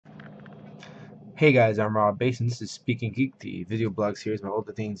Hey guys, I'm Rob Basin. This is Speaking Geek, the video blog series about all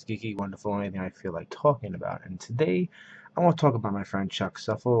the things geeky, wonderful, and anything I feel like talking about. And today, I want to talk about my friend Chuck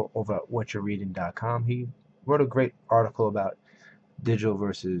Suffel over at whatyourreading.com. He wrote a great article about digital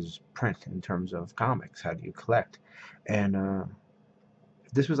versus print in terms of comics. How do you collect? And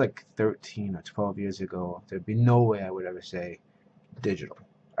if this was like 13 or 12 years ago, there'd be no way I would ever say digital.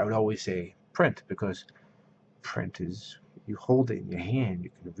 I would always say print because print is you hold it in your hand,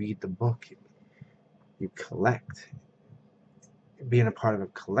 you can read the book, you collect. Being a part of a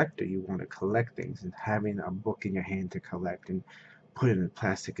collector, you want to collect things, and having a book in your hand to collect and put it in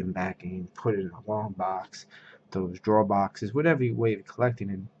plastic and backing, put it in a long box, those drawer boxes, whatever way of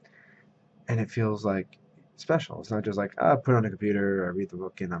collecting, and it feels like special. It's not just like, put it on the computer, I read the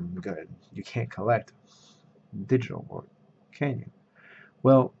book, and I'm good. You can't collect digital, or can you?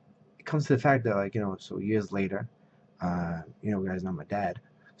 Well, it comes to the fact that, like, so years later, you guys know my dad,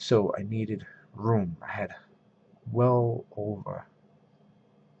 so I needed room. I had well over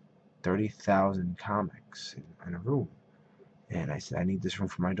 30,000 comics in a room, and I said I need this room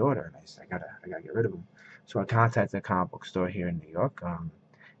for my daughter, and I said I gotta get rid of them. So I contacted a comic book store here in New York,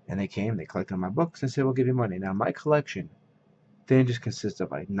 and they came, they collected my books, and said we'll give you money. Now my collection didn't just consist of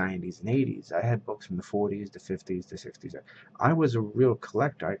like 90s and 80s. I had books from the 40s, the 50s, the 60s. I was a real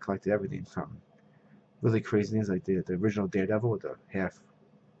collector. I collected everything from really crazy things like the original Daredevil with the half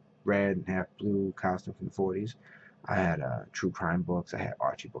red and half blue costume from the 40s. I had true crime books. I had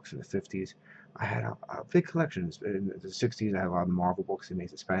Archie books in the 50s. I had a big collection. In the 60s, I had a lot of Marvel books, the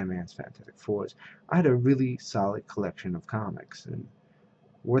Amazing Spider-Man's, Fantastic Fours. I had a really solid collection of comics, and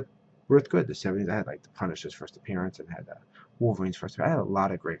worth good. The 70s, I had like the Punisher's first appearance, and had Wolverine's first appearance. I had a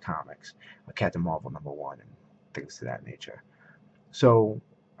lot of great comics. Captain Marvel #1 and things to that nature. So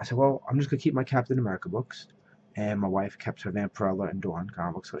I said, well, I'm just going to keep my Captain America books. And my wife kept her Vampirella and Dawn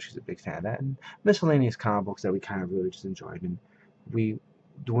comic books, so she's a big fan of that. And miscellaneous comic books that we kind of really just enjoyed. And we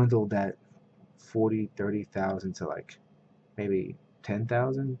dwindled that 30,000 to like maybe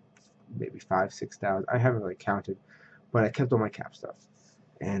 10,000, maybe 5, 6,000. I haven't really counted, but I kept all my Cap stuff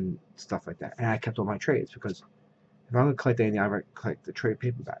and stuff like that. And I kept all my trades because if I'm going to collect anything, I would collect the trade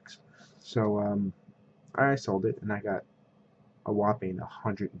paperbacks. So I sold it, and I got a whopping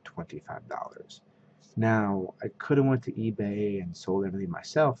 $125. Now, I could have went to eBay and sold everything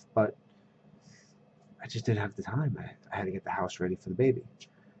myself, but I just didn't have the time. I had to get the house ready for the baby.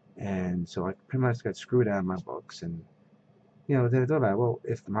 And so I pretty much got screwed out of my books. And, then I thought about it, well,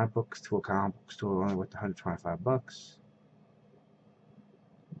 if my books to a comic book store are only worth $125,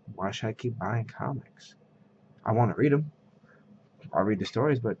 why should I keep buying comics? I want to read them. I'll read the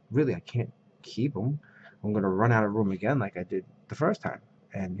stories, but really I can't keep them. I'm going to run out of room again like I did the first time.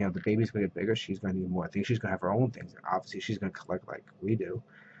 And the baby's gonna get bigger. She's gonna need more things. She's gonna have her own things. And obviously, she's gonna collect like we do.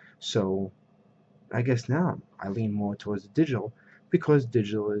 So I guess now I lean more towards digital because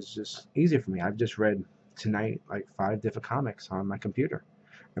digital is just easier for me. I've just read tonight like 5 different comics on my computer,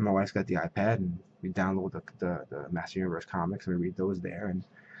 and my wife's got the iPad, and we download the Master Universe comics and we read those there. And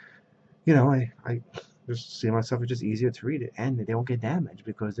I just see myself, it's just easier to read it, and they don't get damaged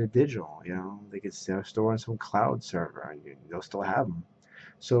because they're digital. They get stored on some cloud server, and they'll still have them.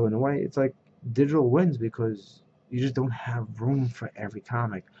 So in a way, it's like digital wins because you just don't have room for every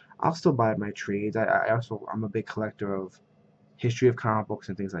comic. I'll still buy my trades. I'm a big collector of history of comic books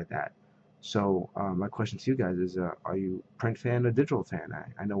and things like that. So my question to you guys is, are you print fan or digital fan?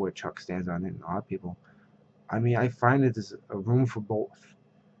 I know where Chuck stands on it, and a lot of people. I mean, I find that there's a room for both,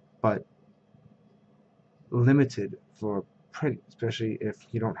 but limited for print, especially if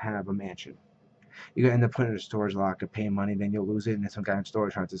you don't have a mansion. You're gonna end up putting it in a storage locker, paying money, then you'll lose it, and then some guy in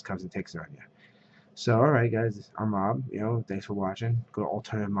storage just comes and takes it on you. So, alright guys, I'm Rob. Thanks for watching. Go to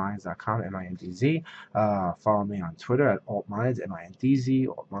alternativeminds.com, MINDZ. Follow me on Twitter at altminds, MINDZ,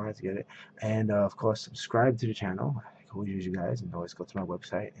 altminds, get it. And of course, subscribe to the channel. I always use you guys, and always go to my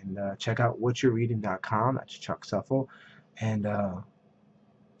website and check out whatyourreading.com. That's Chuck Suffel. And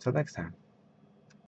until next time.